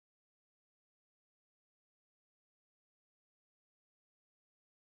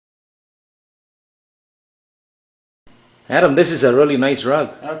Adam, this is a really nice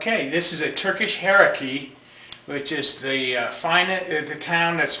rug. Okay, this is a Turkish Hereke, which is the the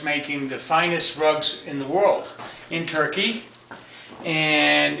town that's making the finest rugs in the world in Turkey,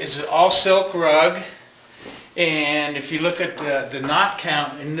 and it's an all silk rug. And if you look at the knot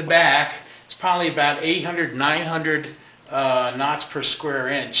count in the back, it's probably about 800, 900 knots per square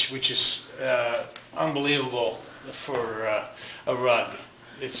inch, which is unbelievable for a rug.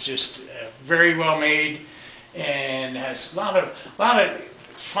 It's just very well made and has a lot of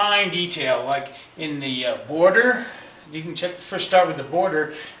fine detail, like in the border. You can first start with the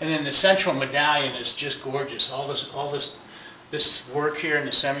border, and then the central medallion is just gorgeous. All this work here in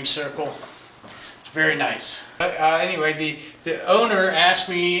the semicircle. Very nice. But anyway, the owner asked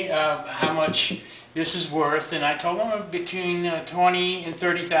me how much this is worth, and I told him between $20,000 and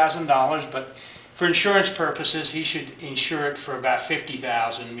 $30,000. But for insurance purposes, he should insure it for about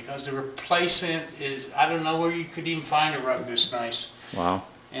 $50,000, because the replacement is, I don't know where you could even find a rug this nice. Wow.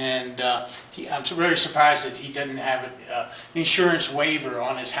 And I'm very surprised that he doesn't have an insurance waiver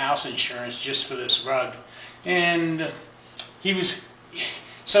on his house insurance just for this rug. And he was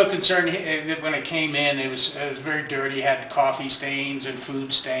so concerned that when it came in, it was very dirty. It had coffee stains and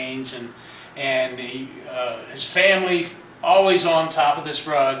food stains, and his family always on top of this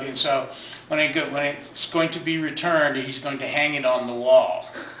rug. And so when it's going to be returned, he's going to hang it on the wall.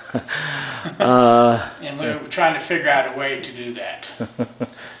 And we're trying to figure out a way to do that.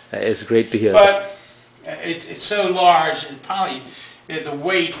 It's great to hear. But it's so large, and probably the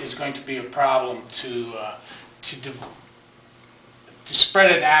weight is going to be a problem to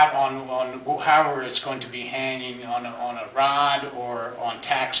spread it out on however it's going to be hanging on a rod or on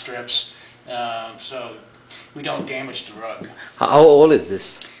tack strips, so we don't damage the rug. How old is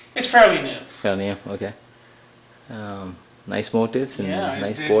this? It's fairly new. Fairly new, okay. Nice motifs and yeah,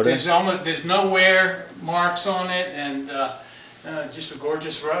 nice border. There's no wear marks on it, and just a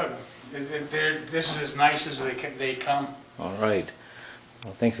gorgeous rug. This is as nice as they come. All right.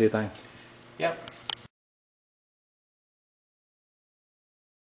 Well, thanks for your time. Yep.